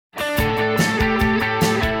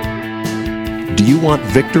Do you want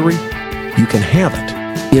victory? You can have it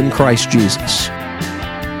in Christ Jesus.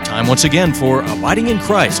 Time once again for Abiding in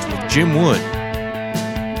Christ with Jim Wood.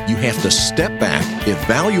 You have to step back,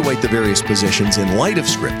 evaluate the various positions in light of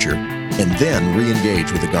Scripture, and then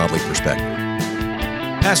re-engage with a godly perspective.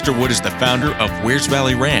 Pastor Wood is the founder of Wears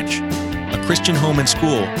Valley Ranch, a Christian home and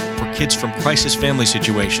school for kids from crisis family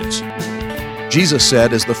situations. Jesus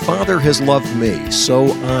said, "As the Father has loved me,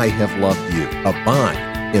 so I have loved you.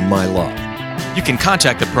 Abide in my love." You can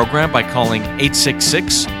contact the program by calling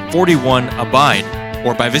 866-41-ABIDE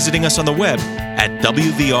or by visiting us on the web at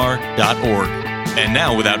wvr.org. And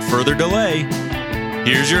now, without further delay,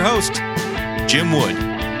 here's your host, Jim Wood.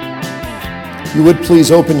 You would please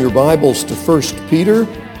open your Bibles to 1 Peter.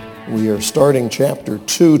 We are starting chapter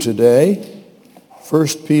 2 today.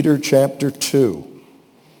 1 Peter chapter 2.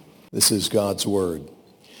 This is God's word.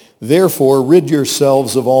 "Therefore, rid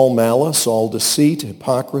yourselves of all malice, all deceit,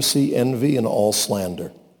 hypocrisy, envy, and all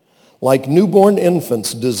slander. Like newborn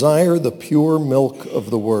infants, desire the pure milk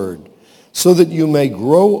of the word, so that you may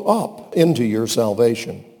grow up into your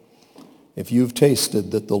salvation, if you've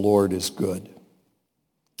tasted that the Lord is good.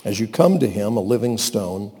 As you come to him, a living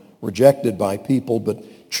stone, rejected by people, but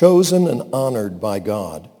chosen and honored by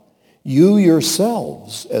God, you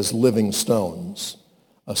yourselves, as living stones,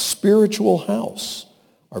 a spiritual house,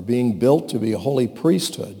 are being built to be a holy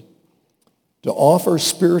priesthood, to offer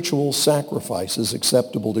spiritual sacrifices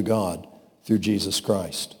acceptable to God through Jesus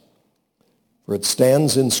Christ. For it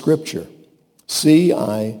stands in Scripture, 'See,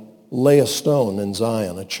 I lay a stone in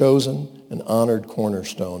Zion, a chosen and honored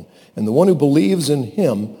cornerstone, and the one who believes in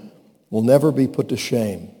him will never be put to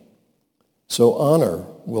shame. So honor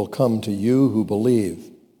will come to you who believe.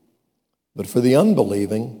 But for the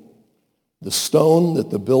unbelieving, the stone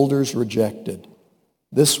that the builders rejected,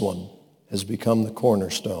 this one has become the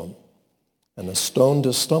cornerstone, and a stone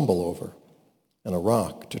to stumble over, and a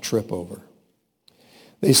rock to trip over.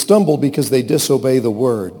 They stumble because they disobey the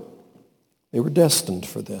word. They were destined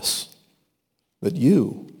for this. But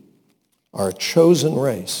you are a chosen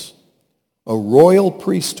race, a royal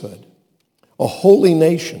priesthood, a holy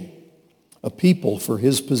nation, a people for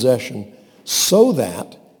his possession, so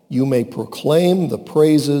that you may proclaim the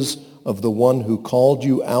praises of the one who called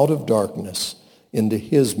you out of darkness into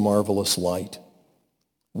his marvelous light.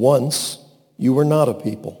 Once you were not a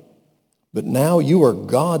people, but now you are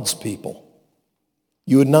God's people.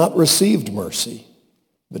 You had not received mercy,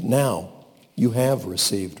 but now you have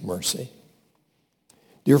received mercy.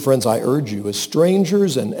 Dear friends, I urge you as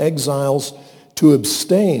strangers and exiles to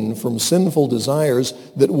abstain from sinful desires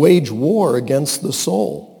that wage war against the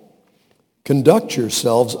soul. Conduct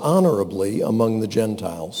yourselves honorably among the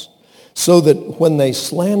Gentiles, so that when they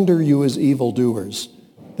slander you as evildoers,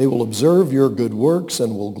 they will observe your good works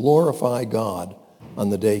and will glorify God on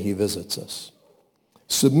the day he visits us.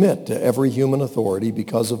 Submit to every human authority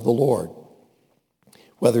because of the Lord,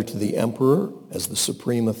 whether to the emperor as the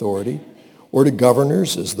supreme authority, or to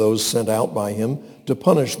governors as those sent out by him to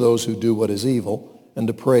punish those who do what is evil and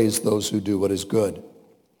to praise those who do what is good.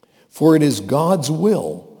 For it is God's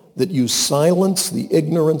will that you silence the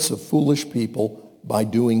ignorance of foolish people by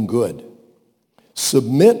doing good.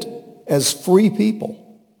 Submit as free people,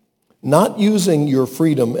 not using your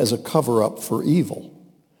freedom as a cover-up for evil,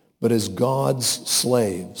 but as God's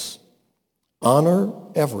slaves. Honor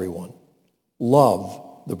everyone. Love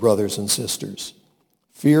the brothers and sisters.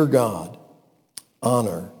 Fear God.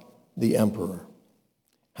 Honor the emperor.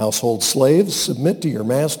 Household slaves, submit to your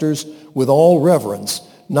masters with all reverence,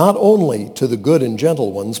 not only to the good and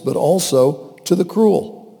gentle ones, but also to the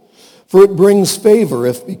cruel. For it brings favor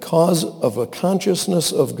if, because of a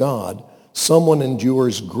consciousness of God, someone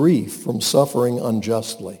endures grief from suffering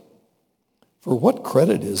unjustly. For what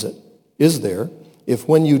credit is there if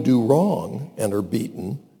when you do wrong and are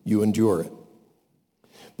beaten, you endure it?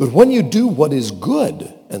 But when you do what is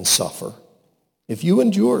good and suffer, if you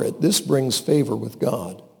endure it, this brings favor with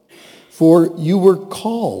God. For you were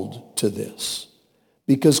called to this,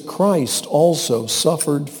 because Christ also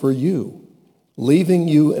suffered for you, leaving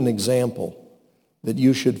you an example that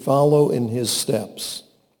you should follow in his steps.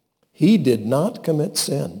 He did not commit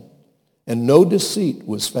sin, and no deceit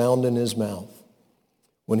was found in his mouth.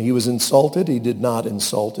 When he was insulted, he did not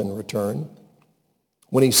insult in return.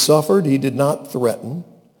 When he suffered, he did not threaten,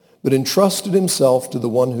 but entrusted himself to the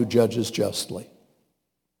one who judges justly.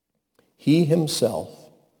 He himself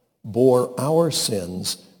bore our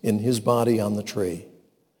sins in his body on the tree,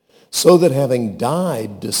 so that having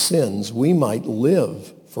died to sins, we might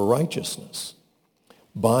live for righteousness.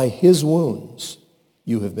 By his wounds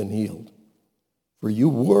you have been healed. For you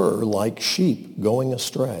were like sheep going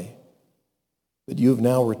astray, but you have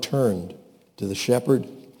now returned to the shepherd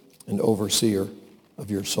and overseer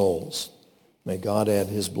of your souls. May God add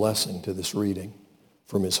his blessing to this reading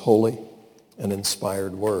from his holy and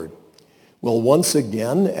inspired word. Well, once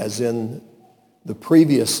again, as in the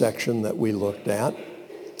previous section that we looked at,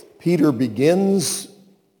 Peter begins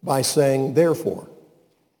by saying, therefore.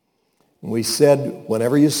 We said,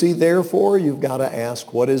 whenever you see therefore, you've got to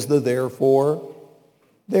ask, what is the therefore?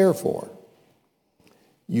 Therefore.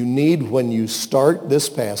 You need, when you start this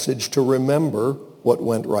passage, to remember what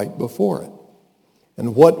went right before it.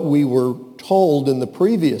 And what we were told in the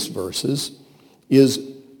previous verses is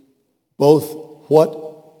both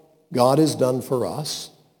what God has done for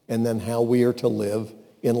us and then how we are to live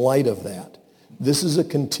in light of that. This is a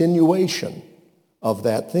continuation of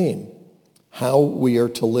that theme, how we are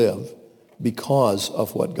to live because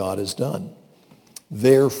of what God has done.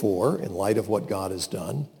 Therefore, in light of what God has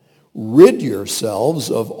done, rid yourselves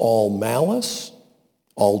of all malice,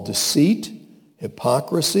 all deceit,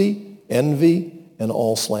 hypocrisy, envy, and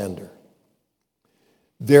all slander.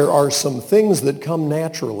 There are some things that come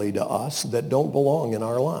naturally to us that don't belong in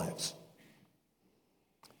our lives.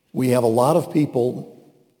 We have a lot of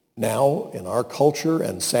people now in our culture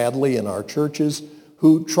and sadly in our churches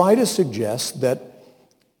who try to suggest that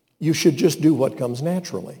you should just do what comes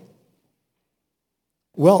naturally.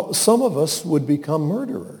 Well, some of us would become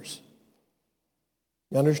murderers.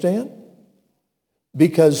 You understand?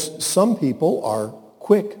 Because some people are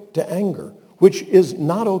quick to anger, which is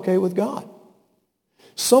not okay with God.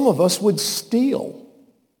 Some of us would steal,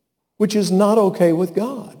 which is not okay with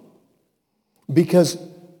God. Because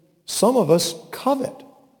some of us covet,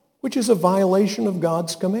 which is a violation of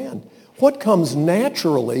God's command. What comes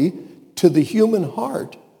naturally to the human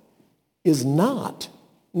heart is not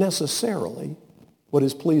necessarily what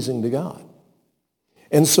is pleasing to God.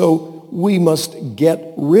 And so we must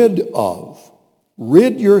get rid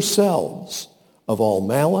yourselves of all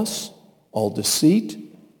malice, all deceit,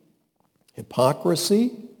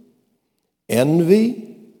 hypocrisy,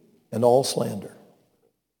 envy, and all slander.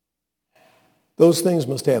 Those things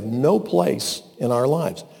must have no place in our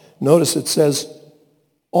lives. Notice it says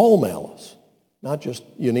all malice, not just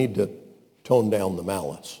you need to tone down the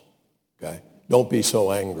malice. Okay? Don't be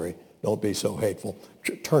so angry. Don't be so hateful.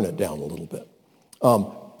 Turn it down a little bit.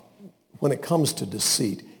 When it comes to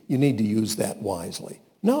deceit, you need to use that wisely.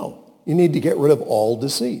 No, you need to get rid of all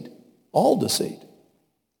deceit. All deceit.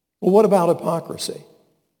 Well, what about hypocrisy?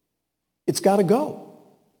 It's got to go.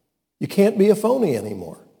 You can't be a phony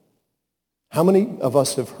anymore. How many of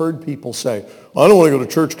us have heard people say, I don't want to go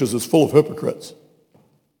to church because it's full of hypocrites?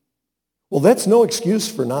 Well, that's no excuse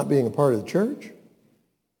for not being a part of the church.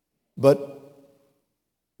 But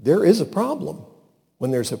there is a problem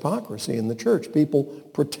when there's hypocrisy in the church, people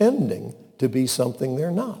pretending to be something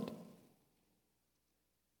they're not.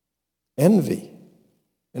 Envy.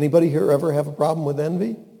 Anybody here ever have a problem with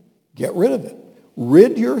envy? Get rid of it.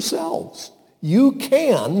 Rid yourselves. You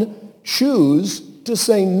can choose to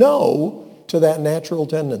say no to that natural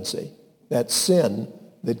tendency, that sin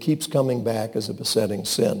that keeps coming back as a besetting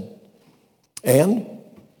sin. And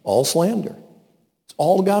all slander. It's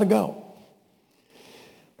all got to go.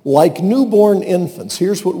 Like newborn infants,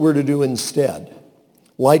 here's what we're to do instead.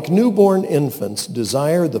 Like newborn infants,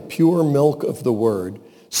 desire the pure milk of the word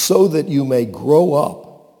so that you may grow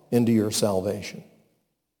up into your salvation.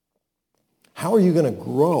 How are you going to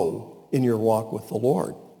grow in your walk with the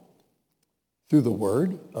Lord? Through the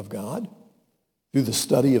word of God, through the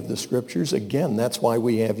study of the scriptures. Again, that's why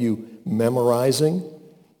we have you memorizing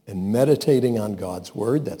and meditating on God's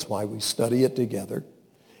word. That's why we study it together,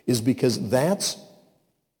 is because that's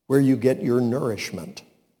where you get your nourishment.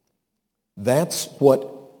 That's what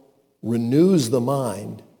renews the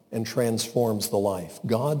mind and transforms the life.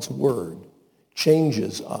 God's word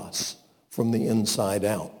changes us from the inside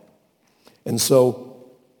out. And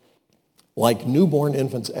so, like newborn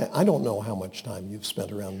infants, I don't know how much time you've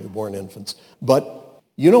spent around newborn infants, but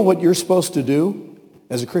you know what you're supposed to do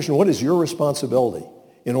as a Christian? What is your responsibility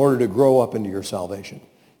in order to grow up into your salvation?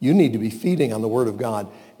 You need to be feeding on the Word of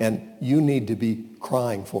God, and you need to be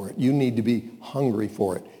crying for it. You need to be hungry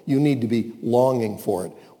for it. You need to be longing for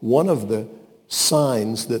it. One of the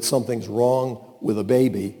signs that something's wrong with a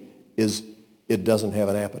baby is it doesn't have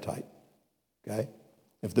an appetite. Okay?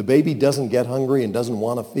 If the baby doesn't get hungry and doesn't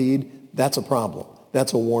want to feed, that's a problem.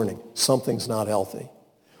 That's a warning. Something's not healthy.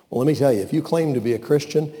 Well, let me tell you, if you claim to be a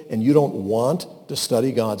Christian and you don't want to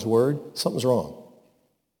study God's Word, something's wrong.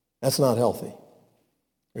 That's not healthy.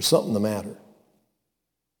 There's something the matter.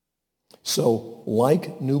 So,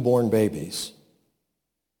 like newborn babies,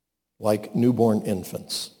 like newborn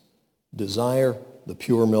infants, desire the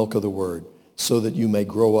pure milk of the Word so that you may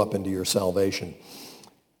grow up into your salvation.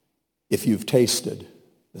 If you've tasted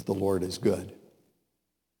that the Lord is good.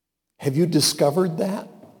 Have you discovered that?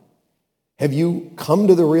 Have you come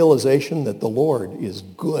to the realization that the Lord is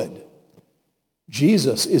good?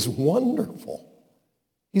 Jesus is wonderful.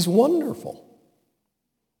 He's wonderful.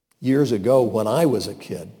 Years ago, when I was a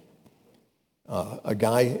kid, a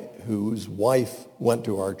guy whose wife went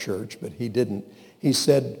to our church, but he didn't, he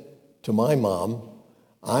said to my mom,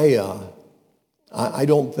 I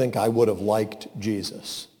don't think I would have liked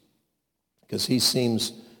Jesus, because he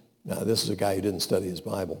seems, now this is a guy who didn't study his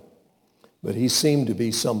Bible, but he seemed to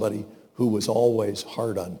be somebody who was always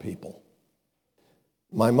hard on people.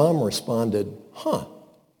 My mom responded,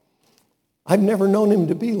 I've never known him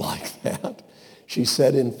to be like that. She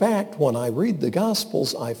said, in fact, when I read the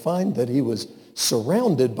Gospels, I find that he was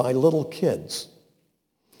surrounded by little kids.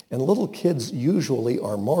 And little kids usually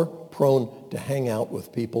are more prone to hang out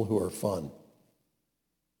with people who are fun.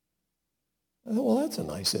 I thought, well, that's a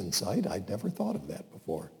nice insight. I'd never thought of that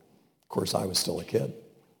before. Of course, I was still a kid.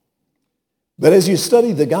 But as you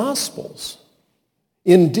study the Gospels,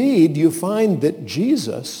 indeed, you find that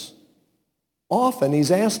Jesus, often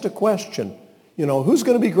he's asked a question, who's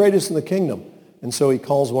going to be greatest in the kingdom? And so he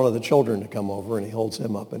calls one of the children to come over, and he holds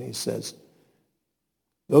him up, and he says,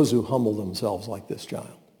 those who humble themselves like this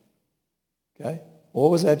child. Okay? Well,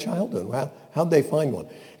 what was that child doing? How'd they find one?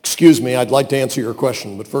 Excuse me, I'd like to answer your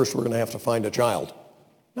question, but first we're going to have to find a child.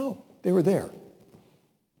 No, they were there.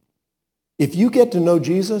 If you get to know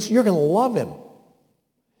Jesus, you're going to love him.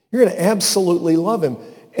 You're going to absolutely love him.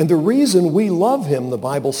 And the reason we love him, the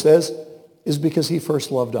Bible says, is because he first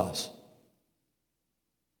loved us.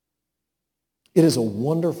 It is a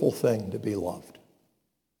wonderful thing to be loved.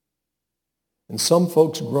 And some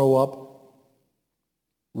folks grow up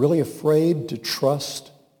really afraid to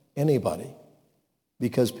trust anybody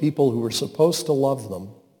because people who were supposed to love them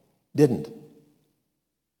didn't.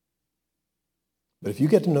 But if you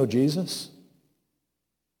get to know Jesus,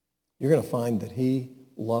 you're going to find that he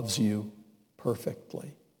loves you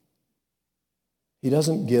perfectly. He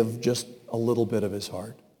doesn't give just a little bit of his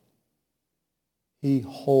heart. He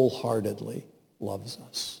wholeheartedly loves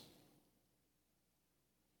us.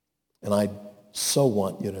 And I so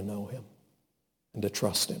want you to know him and to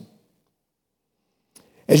trust him.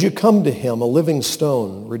 As you come to him, a living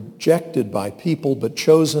stone, rejected by people but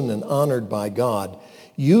chosen and honored by God,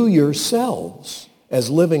 you yourselves, as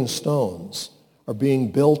living stones, are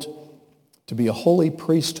being built to be a holy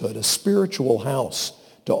priesthood, a spiritual house,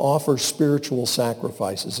 to offer spiritual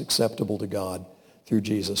sacrifices acceptable to God through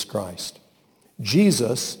Jesus Christ.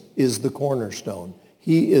 Jesus is the cornerstone.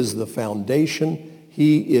 He is the foundation.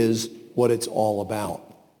 He is what it's all about.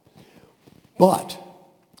 But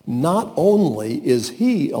not only is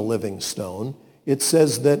he a living stone, it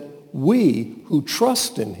says that we who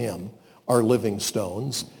trust in him are living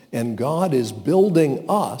stones, and God is building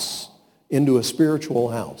us into a spiritual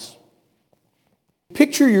house.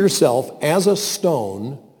 Picture yourself as a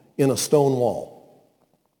stone in a stone wall.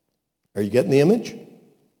 Are you getting the image?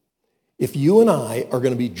 If you and I are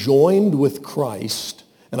going to be joined with Christ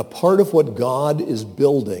and a part of what God is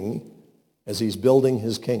building as he's building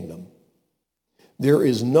his kingdom, there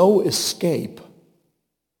is no escape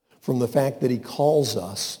from the fact that he calls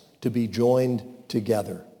us to be joined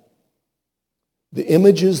together. The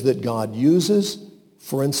images that God uses,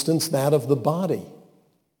 for instance, that of the body.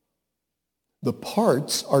 The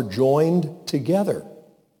parts are joined together.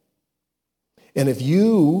 And if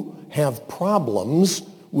you have problems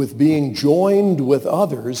with being joined with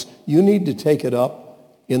others, you need to take it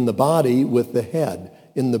up in the body with the head,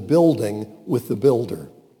 in the building with the builder.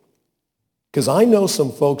 Because I know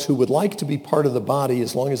some folks who would like to be part of the body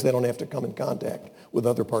as long as they don't have to come in contact with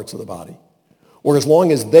other parts of the body, or as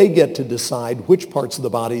long as they get to decide which parts of the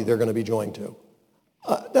body they're going to be joined to.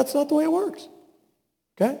 That's not the way it works.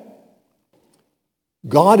 Okay?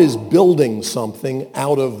 God is building something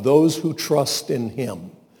out of those who trust in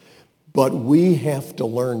him. But we have to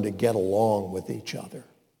learn to get along with each other.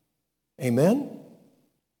 Amen?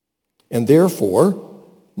 And therefore,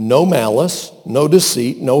 no malice, no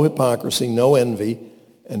deceit, no hypocrisy, no envy,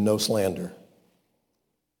 and no slander.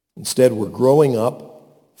 Instead, we're growing up,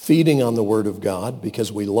 feeding on the Word of God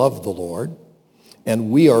because we love the Lord, and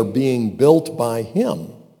we are being built by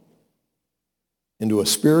him into a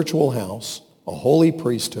spiritual house, a holy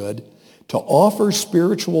priesthood, to offer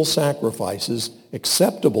spiritual sacrifices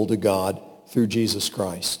acceptable to God through Jesus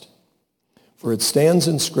Christ. For it stands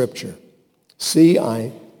in Scripture, "See,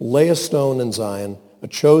 I lay a stone in Zion, a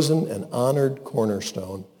chosen and honored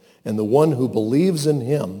cornerstone, and the one who believes in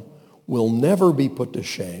him will never be put to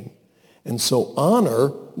shame. And so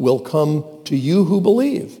honor will come to you who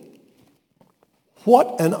believe.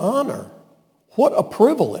 What an honor. What a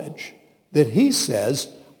privilege that he says,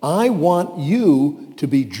 I want you to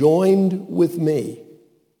be joined with me.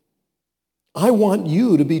 I want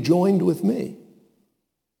you to be joined with me.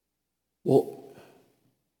 Well,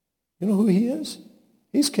 you know who he is?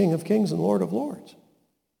 He's King of Kings and Lord of Lords.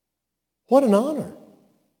 What an honor.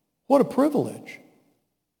 What a privilege.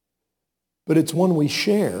 But it's one we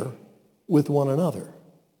share with one another.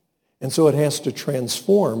 And so it has to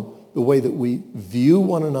transform the way that we view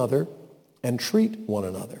one another and treat one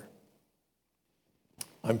another.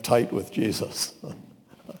 I'm tight with Jesus.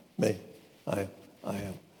 Me.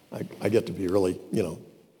 I get to be really,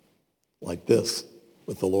 like this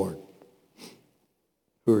with the Lord.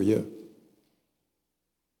 Who are you?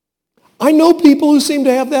 I know people who seem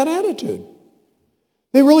to have that attitude.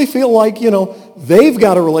 They really feel like, they've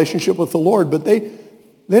got a relationship with the Lord, but they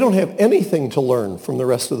don't have anything to learn from the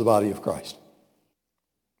rest of the body of Christ.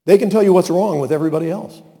 They can tell you what's wrong with everybody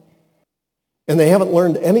else. And they haven't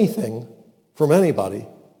learned anything from anybody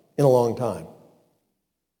in a long time.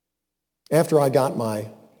 After I got my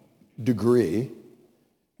degree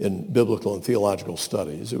in biblical and theological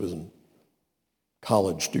studies, it was a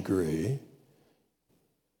college degree.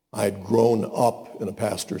 I had grown up in a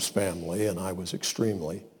pastor's family, and I was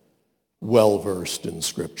extremely well-versed in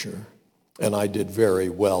Scripture. And I did very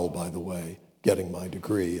well, by the way, getting my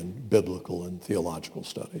degree in biblical and theological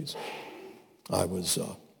studies. I was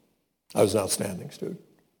an outstanding student.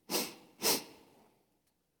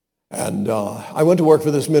 And I went to work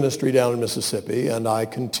for this ministry down in Mississippi, and I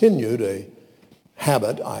continued a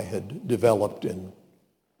habit I had developed in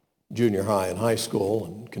junior high and high school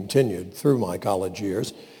and continued through my college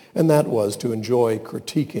years, and that was to enjoy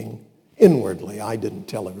critiquing inwardly. I didn't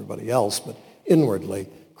tell everybody else, but inwardly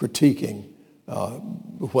critiquing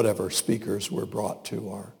whatever speakers were brought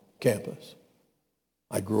to our campus.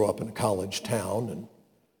 I grew up in a college town, and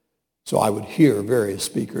so I would hear various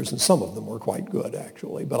speakers, and some of them were quite good,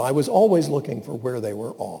 actually, but I was always looking for where they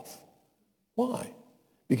were off. Why?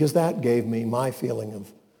 Because that gave me my feeling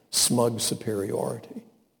of smug superiority.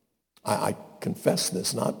 I confess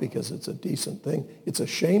this not because it's a decent thing, it's a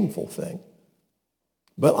shameful thing.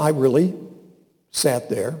 But I really sat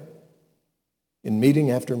there in meeting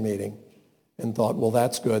after meeting and thought, well,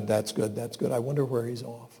 that's good, that's good, that's good. I wonder where he's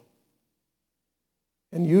off.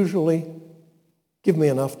 And usually, give me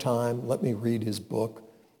enough time, let me read his book,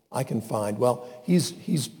 I can find, well, he's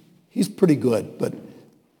pretty good, but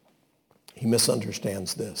he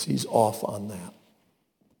misunderstands this. He's off on that.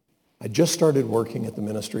 I just started working at the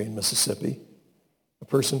ministry in Mississippi. A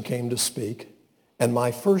person came to speak, and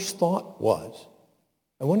my first thought was,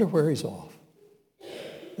 I wonder where he's off.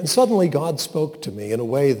 And suddenly God spoke to me in a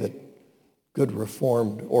way that good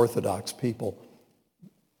Reformed Orthodox people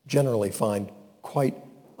generally find quite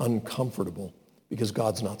uncomfortable, because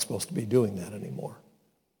God's not supposed to be doing that anymore.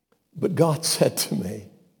 But God said to me,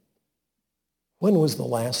 when was the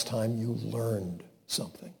last time you learned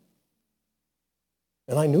something?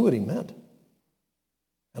 And I knew what he meant.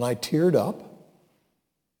 And I teared up,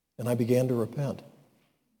 and I began to repent.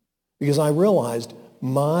 Because I realized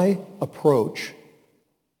my approach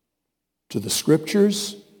to the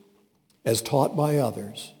Scriptures as taught by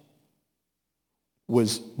others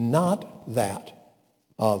was not that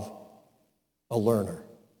of a learner.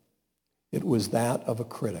 It was that of a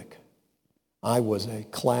critic. I was a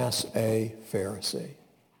Class A Pharisee,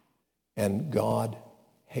 and God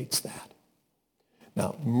hates that.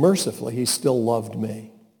 Now, mercifully, he still loved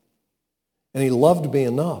me, and he loved me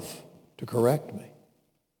enough to correct me.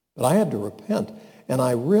 But I had to repent, and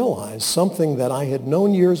I realized something that I had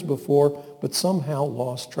known years before, but somehow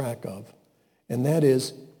lost track of, and that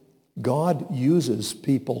is God uses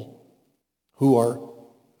people who are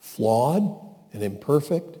flawed and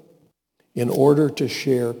imperfect in order to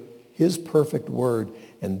share his perfect word.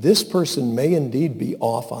 And this person may indeed be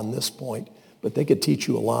off on this point, but they could teach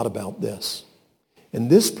you a lot about this. And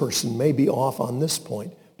this person may be off on this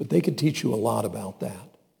point, but they could teach you a lot about that.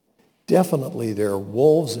 Definitely there are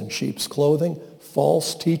wolves in sheep's clothing,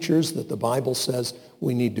 false teachers that the Bible says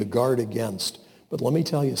we need to guard against. But let me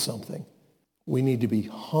tell you something. We need to be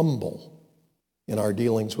humble in our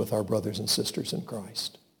dealings with our brothers and sisters in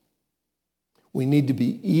Christ. We need to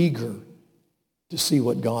be eager to see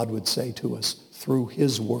what God would say to us through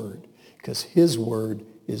his word, because his word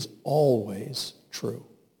is always true.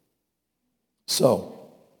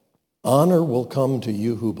 So, honor will come to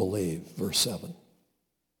you who believe, verse 7.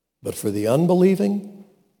 But for the unbelieving,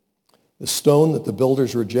 the stone that the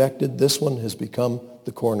builders rejected, this one has become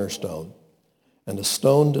the cornerstone, and a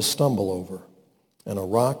stone to stumble over, and a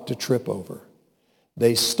rock to trip over.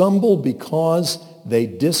 They stumble because they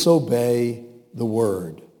disobey the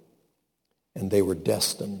word, and they were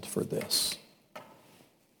destined for this.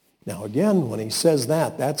 Now again, when he says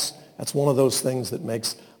that, that's one of those things that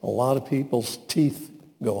makes a lot of people's teeth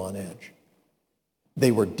go on edge.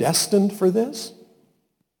 They were destined for this?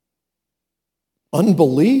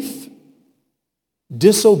 Unbelief,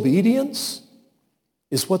 disobedience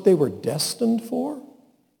is what they were destined for?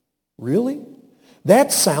 Really?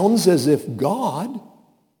 That sounds as if God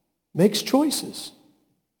makes choices.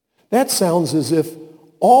 That sounds as if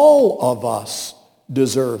all of us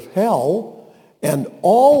deserve hell and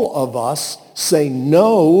all of us say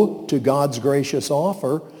no to God's gracious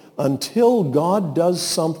offer until God does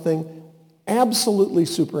something absolutely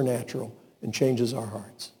supernatural and changes our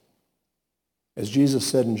hearts. As Jesus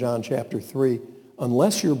said in John chapter 3,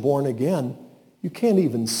 unless you're born again, you can't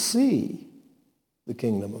even see the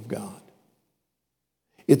kingdom of God.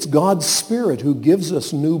 It's God's Spirit who gives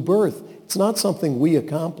us new birth. It's not something we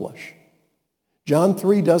accomplish. John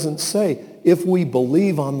 3 doesn't say, if we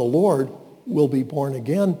believe on the Lord, we'll be born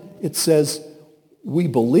again. It says, we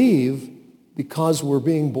believe because we're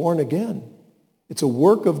being born again. It's a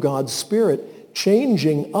work of God's Spirit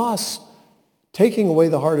changing us, taking away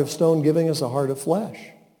the heart of stone, giving us a heart of flesh,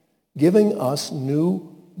 giving us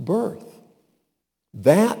new birth.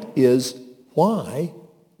 That is why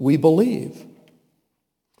we believe.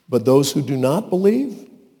 But those who do not believe,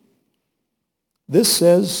 this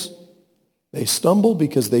says they stumble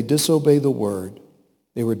because they disobey the word.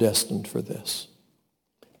 They were destined for this.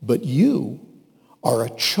 But you are a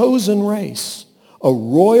chosen race, a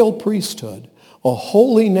royal priesthood, a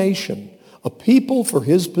holy nation, a people for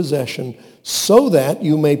his possession, so that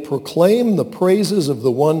you may proclaim the praises of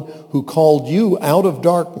the one who called you out of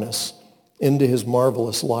darkness into his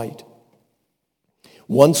marvelous light.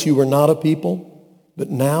 Once you were not a people, but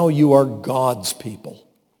now you are God's people.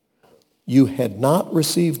 You had not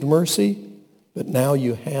received mercy, but now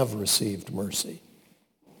you have received mercy.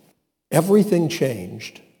 Everything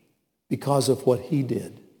changed because of what he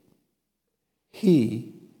did.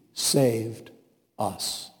 He saved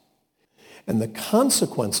us. And the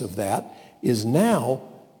consequence of that is now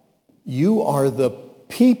you are the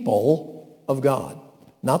people of God,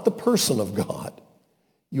 not the person of God.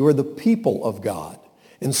 You are the people of God.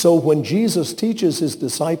 And so when Jesus teaches his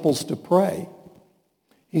disciples to pray,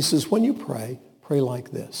 he says, when you pray, pray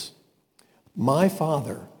like this. My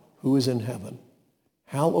Father who is in heaven,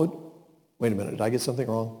 hallowed... Wait a minute, did I get something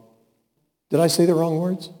wrong? Did I say the wrong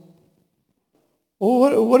words?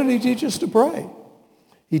 Well, what did he teach us to pray?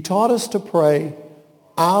 He taught us to pray,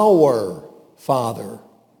 our Father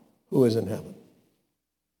who is in heaven.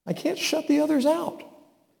 I can't shut the others out.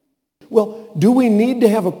 Well, do we need to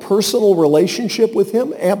have a personal relationship with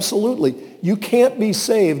him? Absolutely. You can't be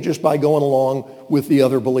saved just by going along with the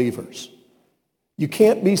other believers. You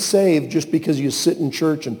can't be saved just because you sit in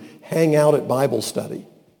church and hang out at Bible study.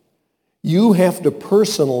 You have to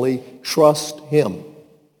personally trust him,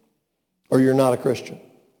 or you're not a Christian.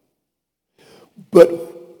 But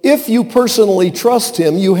if you personally trust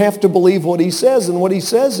him, you have to believe what he says, and what he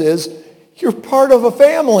says is, you're part of a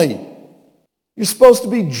family. You're supposed to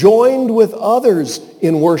be joined with others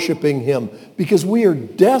in worshiping him because we are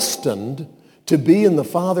destined to be in the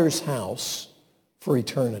Father's house for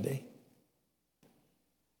eternity.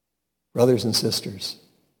 Brothers and sisters,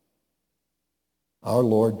 our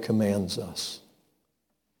Lord commands us,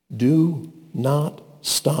 do not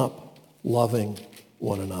stop loving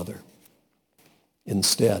one another.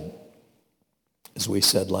 Instead, as we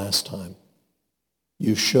said last time,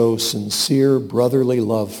 you show sincere brotherly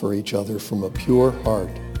love for each other from a pure heart.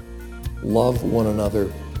 Love one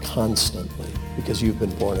another constantly because you've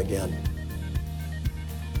been born again.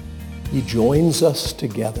 He joins us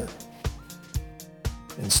together.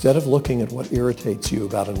 Instead of looking at what irritates you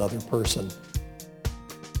about another person,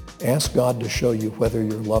 ask God to show you whether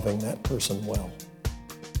you're loving that person well.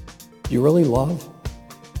 Do you really love?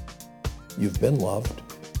 You've been loved.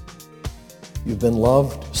 You've been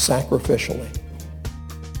loved sacrificially.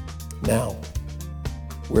 Now,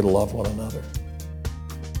 we're to love one another.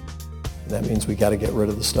 And that means we got to get rid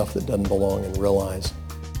of the stuff that doesn't belong and realize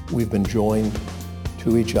we've been joined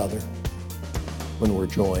to each other when we're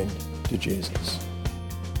joined to Jesus.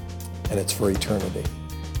 And it's for eternity.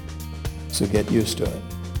 So get used to it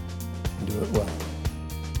and do it well.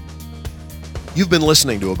 You've been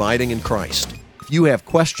listening to Abiding in Christ. If you have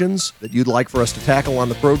questions that you'd like for us to tackle on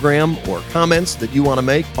the program or comments that you want to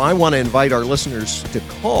make, I want to invite our listeners to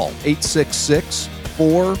call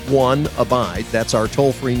 866-41-ABIDE. That's our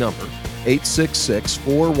toll-free number,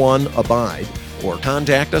 866-41-ABIDE. or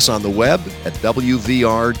contact us on the web at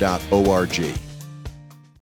wvr.org.